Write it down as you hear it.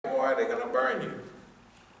fire, they're going to burn you.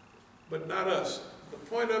 But not us. The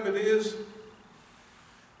point of it is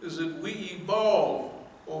that we evolve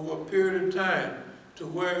over a period of time to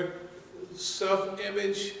where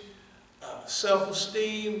self-image,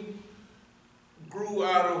 self-esteem grew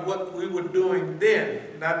out of what we were doing then,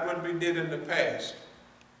 not what we did in the past.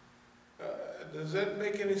 Does that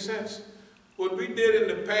make any sense? What we did in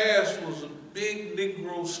the past was a big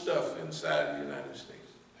Negro stuff inside the United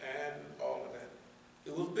States and all of that.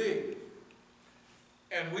 It was big.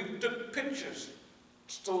 And we took pictures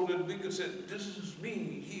so that we could say, this is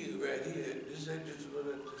me here, right here. This is what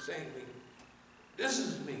it's saying me. This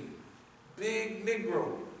is me, big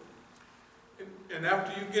Negro. And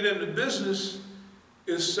after you get into business,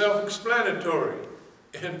 it's self-explanatory.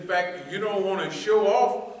 In fact, you don't want to show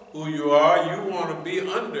off who you are, you want to be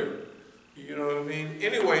under. You know what I mean?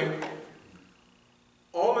 Anyway,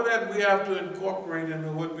 all of that we have to incorporate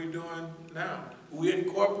into what we're doing now. We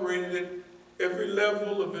incorporated it, every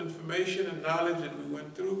level of information and knowledge that we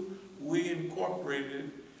went through, we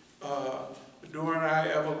incorporated it during our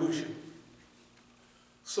evolution.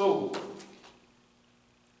 So,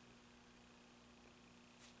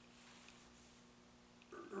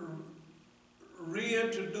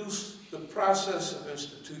 reintroduce the process of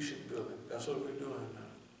institution building. That's what we're doing now.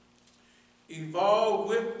 Evolve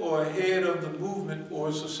with or ahead of the movement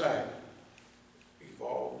or society.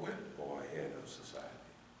 Evolve with or ahead of society.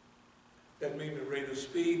 That means the rate of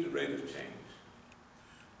speed, the rate of change.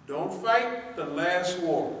 Don't fight the last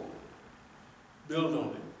war. Build on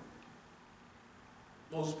it.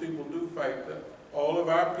 Most people do fight that. All of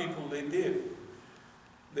our people, they did.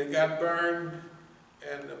 They got burned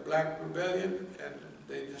in the Black Rebellion, and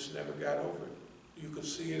they just never got over it. You could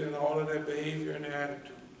see it in all of their behavior and their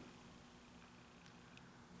attitude.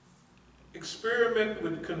 Experiment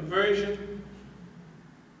with conversion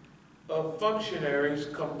of functionaries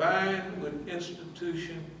combined with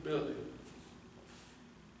institution building.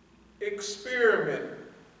 Experiment.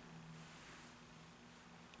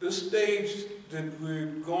 This stage that we're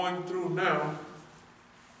going through now,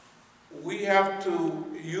 we have to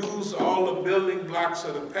use all the building blocks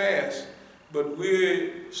of the past, but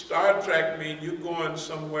Star Trek means you're going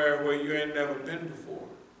somewhere where you ain't never been before.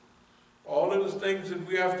 All of the things that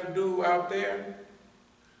we have to do out there,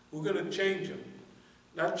 we're going to change them.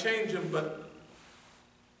 Not change them, but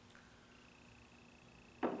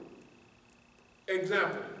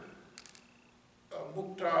example,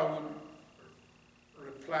 Mukhtar would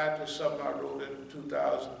reply to something I wrote in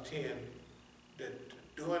 2010, that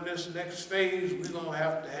during this next phase, we're going to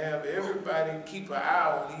have everybody keep an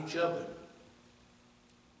eye on each other.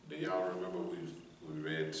 Do y'all remember we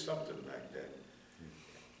read something like that?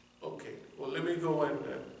 Okay, well, let me go in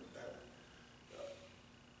there.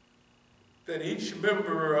 That each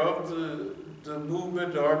member of the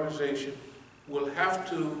movement, the organization, will have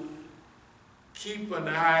to keep an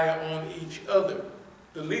eye on each other.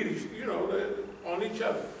 The leaders, you know, on each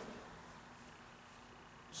other.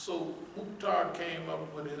 So Mukhtar came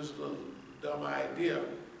up with his little dumb idea.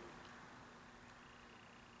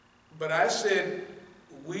 But I said,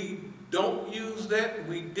 we don't use that,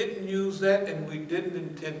 we didn't use that, and we didn't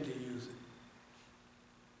intend to use it.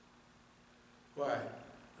 Why?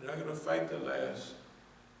 We're not going to fight the last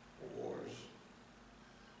wars.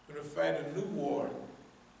 We're going to fight a new war.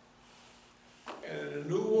 And in a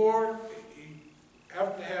new war, you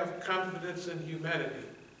have to have confidence in humanity.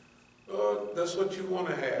 That's what you want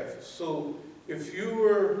to have. So if you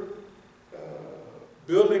were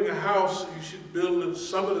building a house, you should build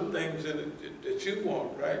some of the things in it that you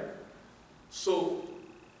want, right? So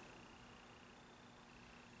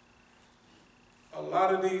a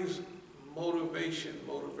lot of these motivation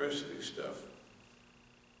stuff,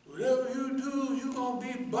 whatever you do, you're going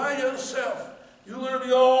to be by yourself. You're going to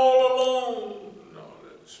be all alone. No,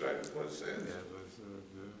 that's right, what it says. Yeah, that's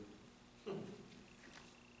good.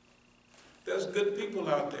 There's good people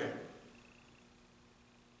out there.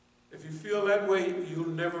 If you feel that way, you'll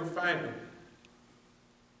never find them.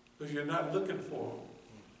 Because you're not looking for them.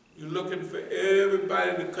 You're looking for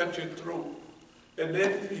everybody to cut your throat. And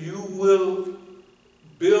then you will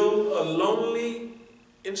build a lonely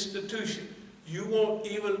institution. You won't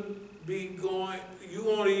even you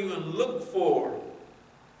won't even look for.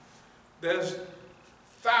 There's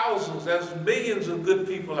thousands, there's millions of good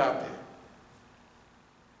people out there.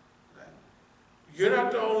 You're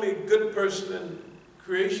not the only good person in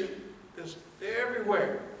creation. They're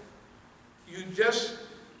everywhere. You just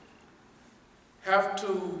have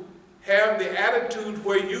to have the attitude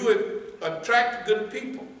where you would attract good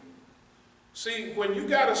people. See, when you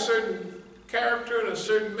got a certain character and a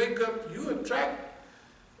certain makeup, you attract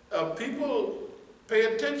people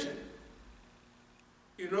pay attention.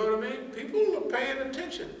 You know what I mean? People are paying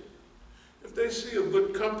attention. If they see a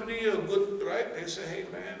good company, a good, right, they say, hey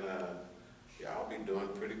man, y'all be doing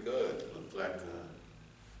pretty good. Looks like,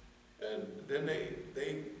 and then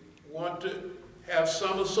they want to have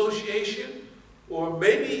some association or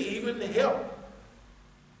maybe even help.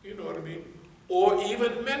 You know what I mean? Or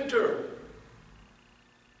even mentor.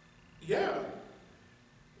 Yeah.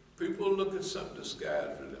 People look at some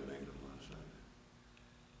disguise for them making money.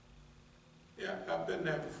 Yeah, I've been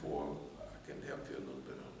there before. I can help you a little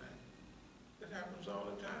bit on that. It happens all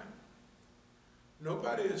the time.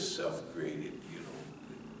 Nobody is self-created, you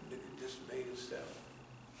know, that just made itself.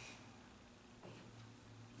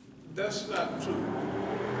 That's not true.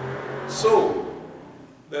 So,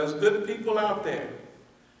 there's good people out there.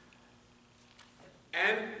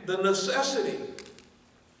 And the necessity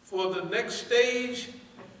for the next stage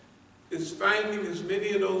is finding as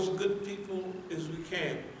many of those good people as we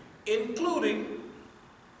can, including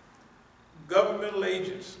governmental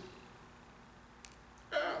agents.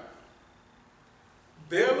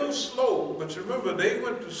 They're a little slow, but you remember they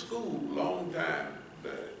went to school a long time.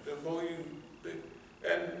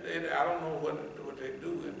 And I don't know what they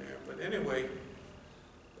do in there, but anyway,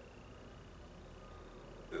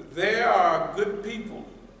 there are good people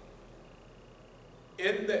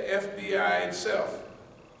in the FBI itself.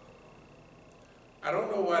 I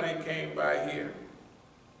don't know why they came by here,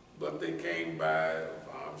 but they came by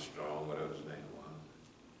Armstrong, whatever his name was.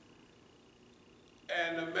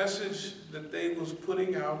 And the message that they was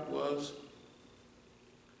putting out was,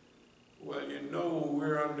 well, you know,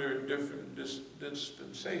 we're under a different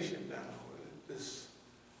dispensation now.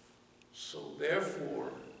 So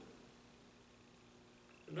therefore,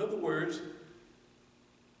 in other words,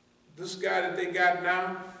 this guy that they got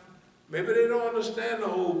now, maybe they don't understand the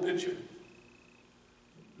whole picture.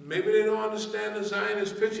 Maybe they don't understand the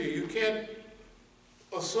Zionist picture. You can't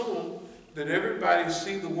assume that everybody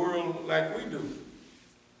see the world like we do.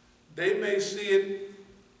 They may see it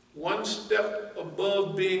one step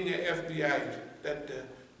above being an FBI agent.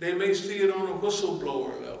 They may see it on a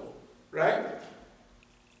whistleblower level, right?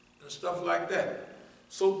 And stuff like that.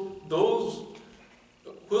 So those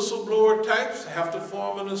whistleblower types have to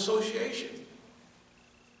form an association.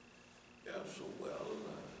 Yeah, so well,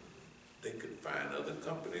 they could find other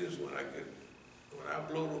companies. When I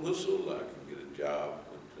blow the whistle, I can get a job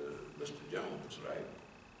with Mr. Jones, right?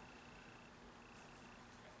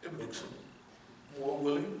 It makes them more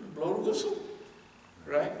willing to blow the whistle,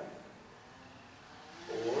 right?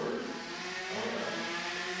 Or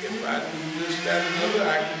if I do this, that, and other,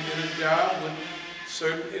 I can get a job with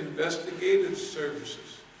certain investigative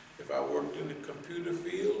services. If I worked in the computer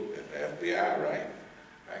field at the FBI, right,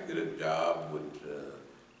 I get a job with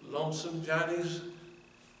Lonesome Johnny's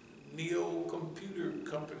Neo computer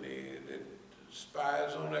company that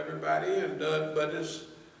spies on everybody and does, but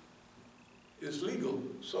it's legal.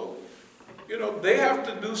 So, you know, they have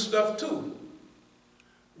to do stuff too.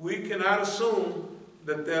 We cannot assume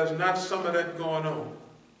that there's not some of that going on.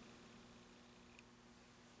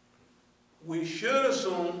 We should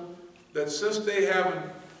assume that since they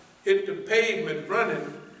haven't hit the pavement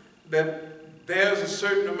running, that there's a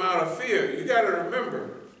certain amount of fear. You got to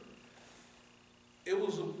remember, it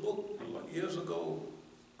was a book years ago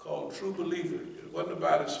called True Believer. It wasn't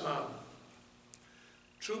about Islam.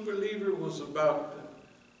 True Believer was about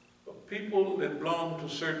people that belong to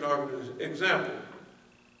certain organizations. Example,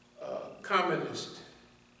 communist.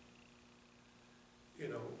 You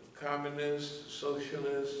know, communists,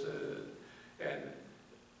 socialists, and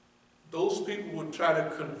those people would try to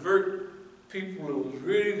convert people who was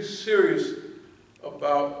really serious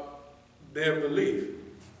about their belief.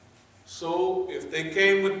 So if they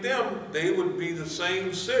came with them, they would be the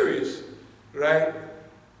same serious, right?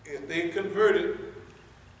 If they converted.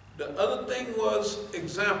 The other thing was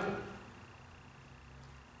example.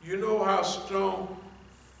 You know how strong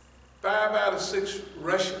 5 out of 6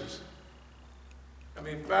 Russians,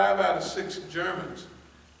 5 out of 6 Germans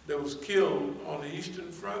that was killed on the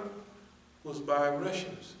Eastern Front was by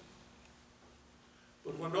Russians.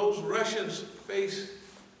 But when those Russians faced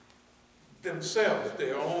themselves,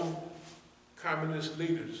 their own communist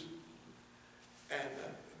leaders, and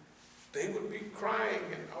they would be crying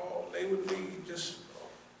and they would be just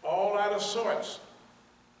all out of sorts.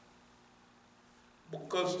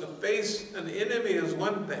 Because to face an enemy is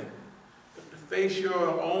one thing, but to face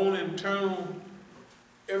your own internal,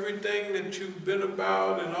 everything that you've been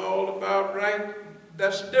about and all about, right,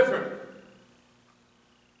 that's different.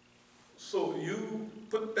 So you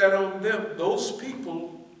put that on them. Those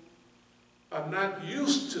people are not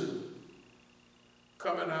used to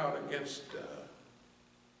coming out against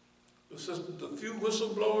the few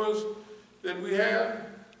whistleblowers that we have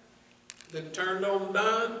that turned on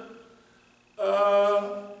Don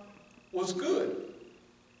was good.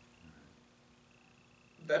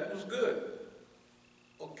 That was good.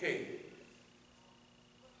 Okay.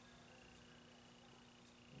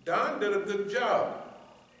 Don did a good job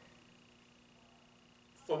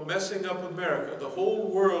for messing up America. The whole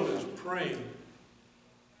world is praying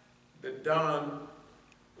that Don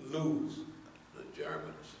lose. The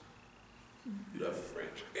Germans, the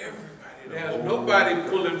French, everybody. There's nobody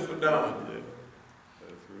pulling for Don.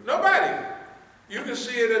 Nobody. You can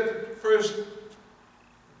see it at the first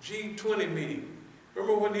G20 meeting.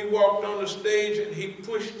 Remember when he walked on the stage and he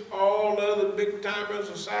pushed all the other big timers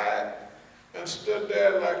aside and stood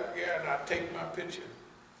there like, yeah, now take my picture.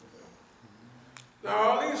 Now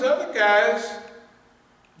all these other guys,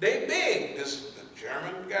 they big. This is the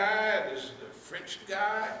German guy, this is the French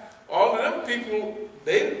guy. All of them people,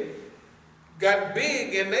 they got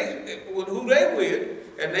big and they, with who they with,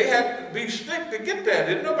 and they had to be strict to get that.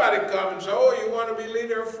 Didn't nobody come and say, oh, you want to be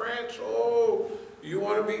leader of France? Oh, you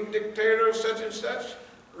want to be dictator of such and such?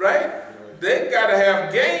 Right? They got to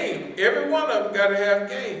have game. Every one of them got to have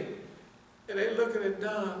game. And they looking at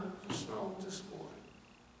Don, what's wrong with this boy?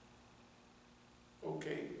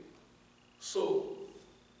 Okay. So,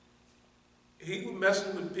 he was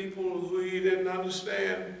messing with people who he didn't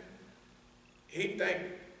understand. He think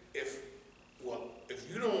if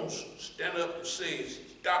you don't stand up and say,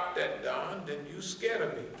 stop that, Don, then you scared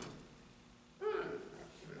of me.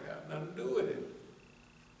 It had nothing to do with it.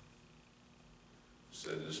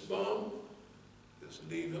 Said this bum, just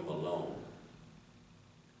leave him alone.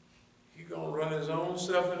 He gonna run his own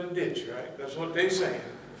self in the ditch, right? That's what they saying.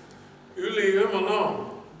 You leave him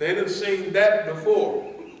alone. They done seen that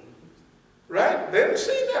before. Right? They done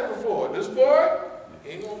seen that before. This boy,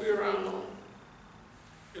 he ain't gonna be around long.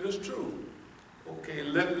 It is true. Okay,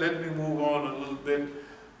 let me move on a little bit.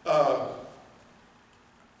 I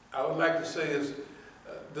would like to say is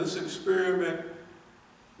this experiment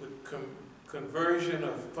with conversion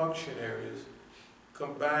of functionaries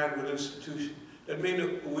combined with institutions, that means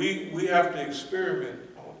that we have to experiment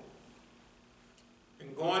on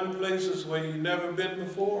and going places where you've never been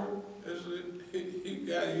before.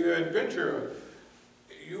 You're an adventurer.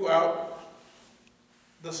 You out.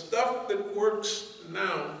 The stuff that works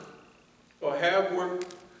now or have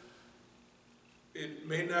worked, it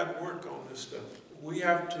may not work on this stuff. We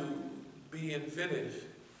have to be inventive.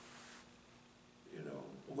 You know,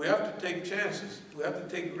 we have to take chances. We have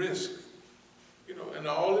to take risks. You know, and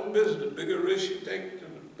all in business, the bigger risk you take,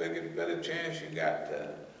 the better chance you got.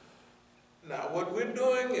 Now, what we're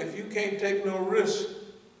doing, if you can't take no risk,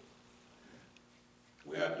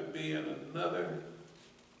 we have to be in another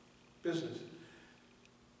business.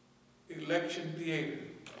 Election theater.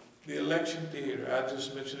 The election theater, I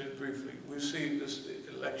just mentioned it briefly. We see this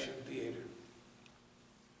election theater.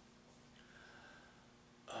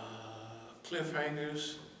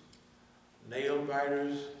 Cliffhangers, nail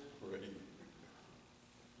biters.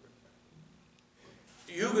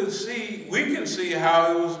 You can see, we can see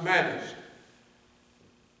how it was managed.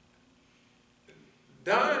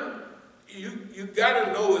 Don, you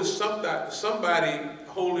gotta know it's somebody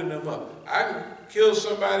holding them up. I can kill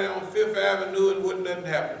somebody on Fifth Avenue and wouldn't nothing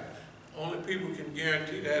happen. Only people can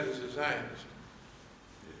guarantee that is a Zionist.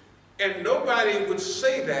 And nobody would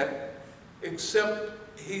say that except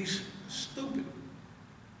he's stupid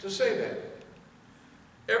to say that.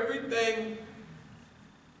 Everything,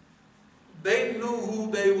 they knew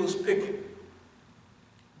who they was picking.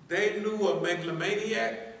 They knew a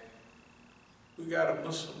megalomaniac. We got a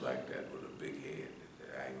Muslim like that with a big head.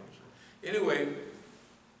 I ain't gonna say. Anyway,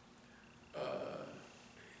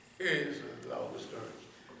 here's a long story.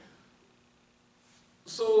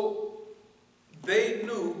 So they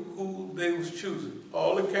knew who they was choosing.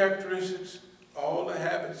 All the characteristics, all the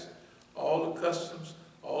habits, all the customs,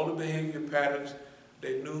 all the behavior patterns,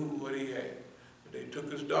 they knew what he had. They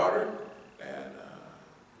took his daughter and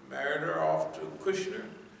married her off to Kushner.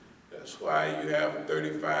 That's why you have a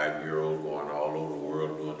 35-year-old going all over the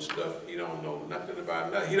world doing stuff. He don't know nothing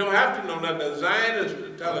about nothing. He don't have to know nothing. The Zionists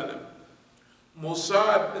are telling him.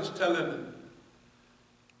 Mossad is telling him.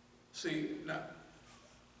 See, now,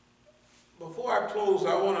 before I close,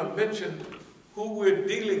 I want to mention who we're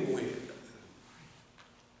dealing with.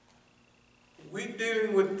 We're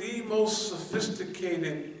dealing with the most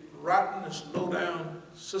sophisticated, rottenest, low-down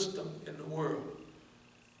system in the world.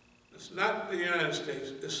 It's not the United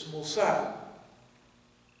States, it's Mossad.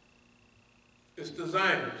 It's the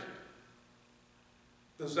Zionists.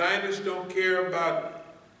 The Zionists don't care about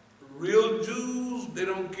real Jews, They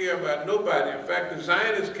don't care about nobody. In fact, the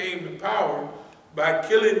Zionists came to power by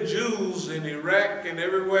killing Jews in Iraq and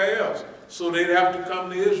everywhere else. So they'd have to come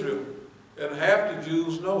to Israel. And half the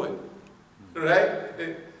Jews know it.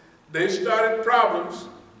 Right? They started problems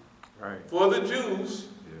for the Jews.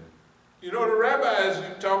 You know, the rabbis,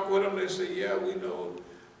 you talk with them, they say, yeah, we know.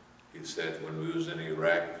 He said when we was in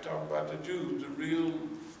Iraq, talking about the Jews, the real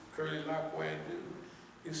curly lock wearing Jews.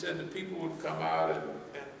 He said the people would come out and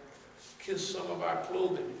kiss some of our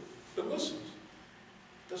clothing. The Muslims.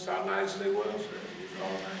 That's how nice they was. It was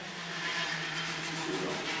all nice. You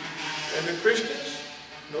know. And the Christians,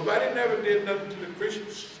 nobody never did nothing to the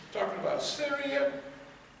Christians. Talking about Syria,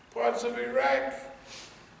 parts of Iraq,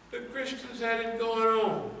 the Christians had it going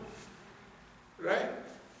on. Right?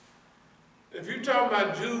 If you're talking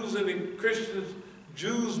about Jews and the Christians,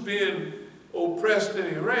 Jews being oppressed in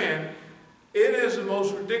Iran, it is the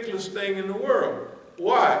most ridiculous thing in the world.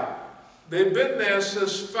 Why? They've been there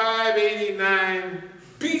since 589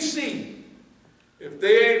 BC. If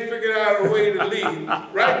they ain't figured out a way to leave,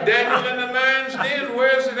 right? Daniel in the lion's den,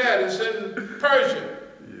 where's it at? It's in Persia.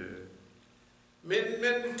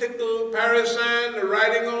 Men take the little parasite, the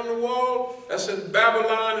writing on the wall, that's in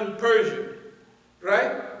Babylon and Persia.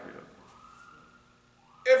 Right?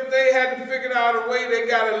 If they hadn't figured out a way they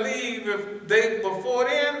got to leave, if they before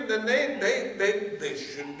then they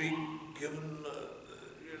should be given,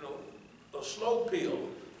 you know, a slow pill.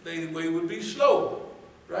 They would be slow,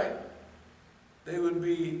 right? They would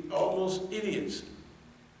be almost idiots.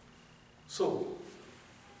 So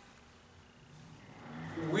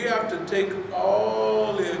we have to take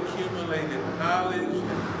all the accumulated knowledge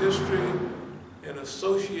and history and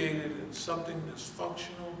associate it in something that's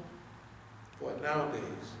functional for nowadays,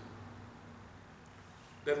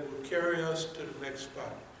 that will carry us to the next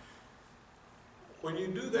spot. When you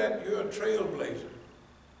do that, you're a trailblazer.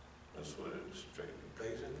 That's what it is,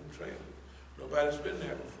 blazing a trail. Nobody's been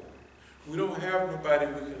there before. We don't have nobody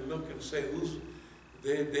we can look and say,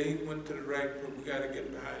 they went to the right group, we got to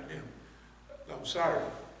get behind them. I'm sorry,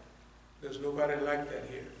 there's nobody like that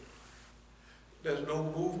here. There's no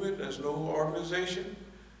movement, there's no organization,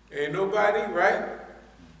 ain't nobody, right?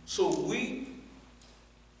 So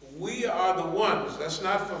we are the ones. That's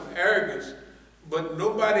not from arrogance, but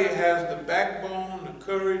nobody has the backbone, the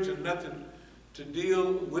courage, and nothing to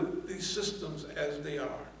deal with these systems as they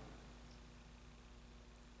are.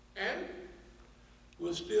 And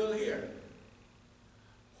we're still here.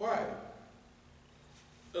 Why?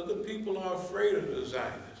 Other people are afraid of the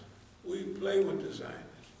Zionists. We play with the Zionists.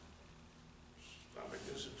 Islamic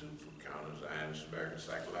Institute for Counter-Zionist American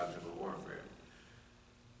Psychological Warfare.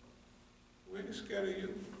 We ain't scared of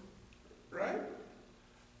you, right?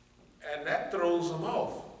 And that throws them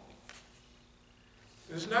off.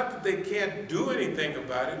 It's not that they can't do anything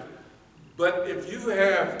about it, but if you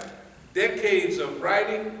have decades of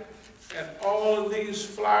writing and all of these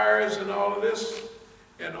flyers and all of this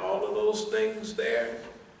and all of those things there,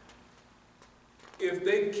 if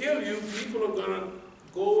they kill you, people are going to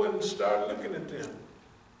go and start looking at them.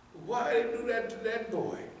 Why did they do that to that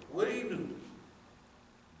boy? What did he do?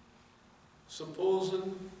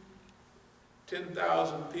 Supposing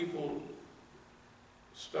 10,000 people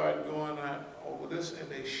start going out over this and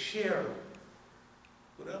they share it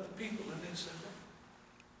with other people and they say,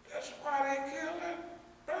 that's why they killed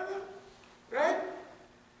that brother, right?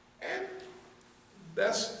 And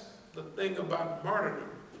that's the thing about martyrdom.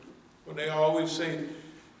 When they always say,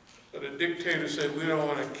 the dictators say, we don't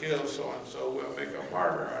want to kill so-and-so, we'll make a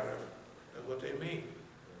martyr out of it. That's what they mean.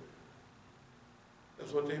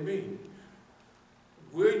 That's what they mean.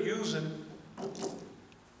 We're using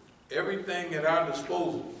everything at our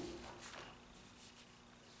disposal.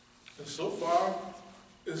 And so far,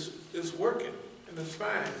 it's working, and it's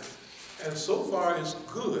fine. And so far, it's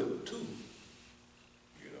good, too.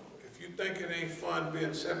 You know, if you think it ain't fun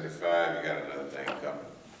being 75, you got another thing coming.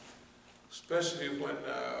 Especially when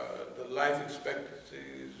the life expectancy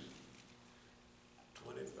is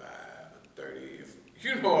 25 and 30. If,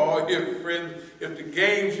 you know, all your friends, if the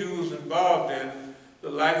games you was involved in, the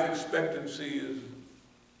life expectancy is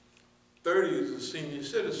 30 is a senior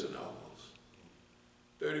citizen almost.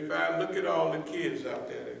 35, look at all the kids out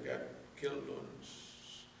there that got killed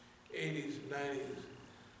in 80s, 90s,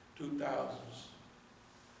 2000s.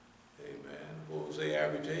 Hey man, what was their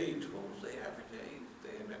average age? What was their average age?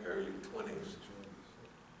 They're in the early 20s.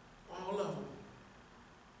 All of them.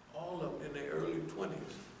 All of them in their early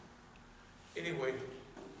 20s. Anyway,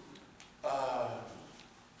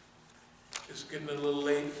 it's getting a little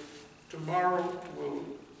late. Tomorrow we'll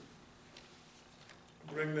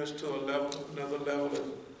bring this to another level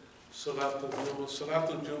Salatul Jummah.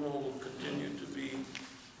 Salatul Jummah will continue to be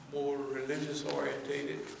more religious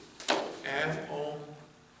orientated, and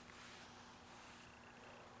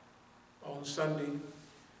on Sunday,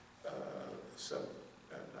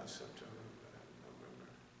 not September, November,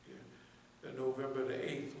 yeah, November the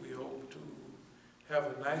 8th, we hope to have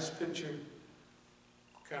a nice picture,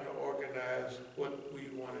 kind of organize what we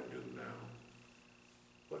want to do now,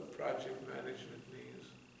 what project management means,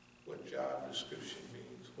 what job description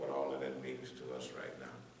means, what all of that means to us right now.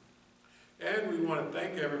 And we want to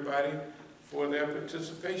thank everybody for their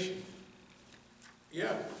participation.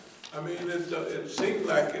 Yeah, I mean, it seems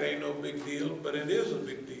like it ain't no big deal, but it is a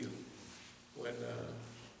big deal when,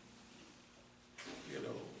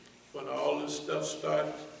 when all this stuff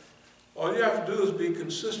starts. All you have to do is be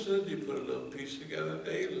consistent. You put a little piece together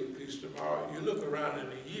today, a little piece tomorrow. You look around in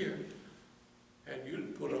a year, and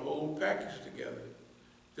you put a whole package together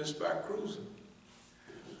just by cruising.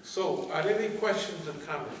 So, are there any questions or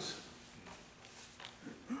comments?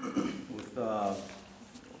 With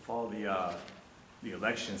all the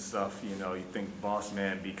election stuff, you think boss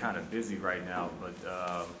man be kind of busy right now, but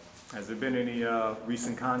has there been any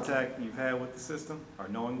recent contact you've had with the system, or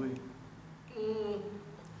knowingly?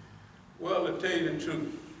 Well, to tell you the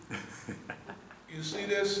truth, you see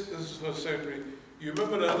this is for surgery. You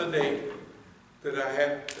remember the other day that I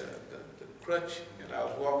had the crutch and I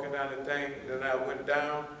was walking down the thing, then I went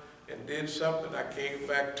down and did something, I came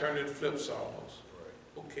back turning flips almost.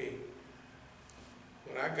 Right. Okay.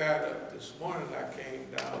 When I got up this morning, I came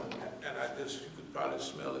down and you could probably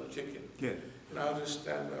smell the chicken. Yeah. And I was just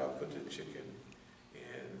standing there, I put the chicken in.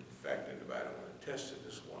 In fact, anybody want to test it,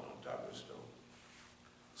 this one on top of the stove.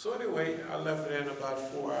 So anyway, I left it in about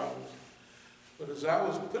 4 hours. But as I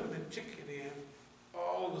was putting the chicken in,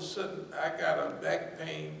 all of a sudden I got a back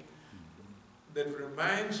pain that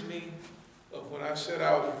reminds me of when I said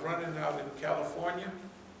I was running out in California,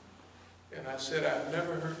 and I said I've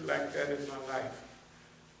never heard like that in my life.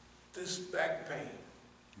 This back pain.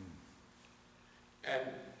 And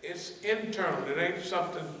it's internal. It ain't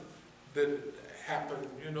something that happened,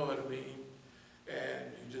 you know what I mean? And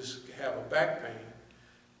you just have a back pain.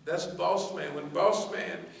 That's boss man. When boss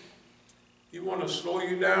man, he want to slow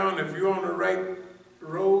you down. If you're on the right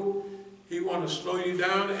road, he want to slow you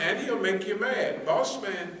down, and he'll make you mad. Boss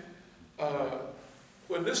man,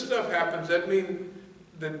 when this stuff happens, that means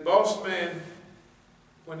that boss man,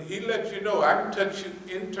 when he lets you know, I can touch you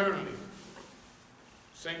internally.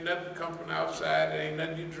 This ain't nothing come from outside, it ain't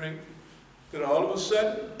nothing you drink. Then all of a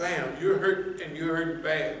sudden, bam, you're hurt, and you're hurting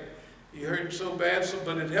bad. You're hurting so bad,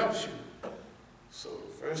 but it helps you. So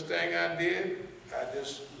the first thing I did, I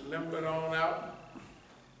just limbered on out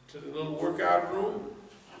to the little workout room,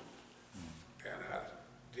 and I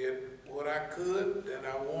did what I could, then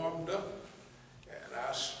I warmed up, and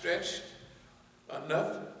I stretched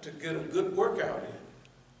enough to get a good workout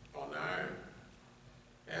in on the iron.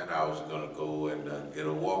 And I was going to go and get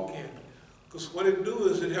a walk in. Because what it do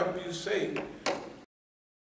is it help you say,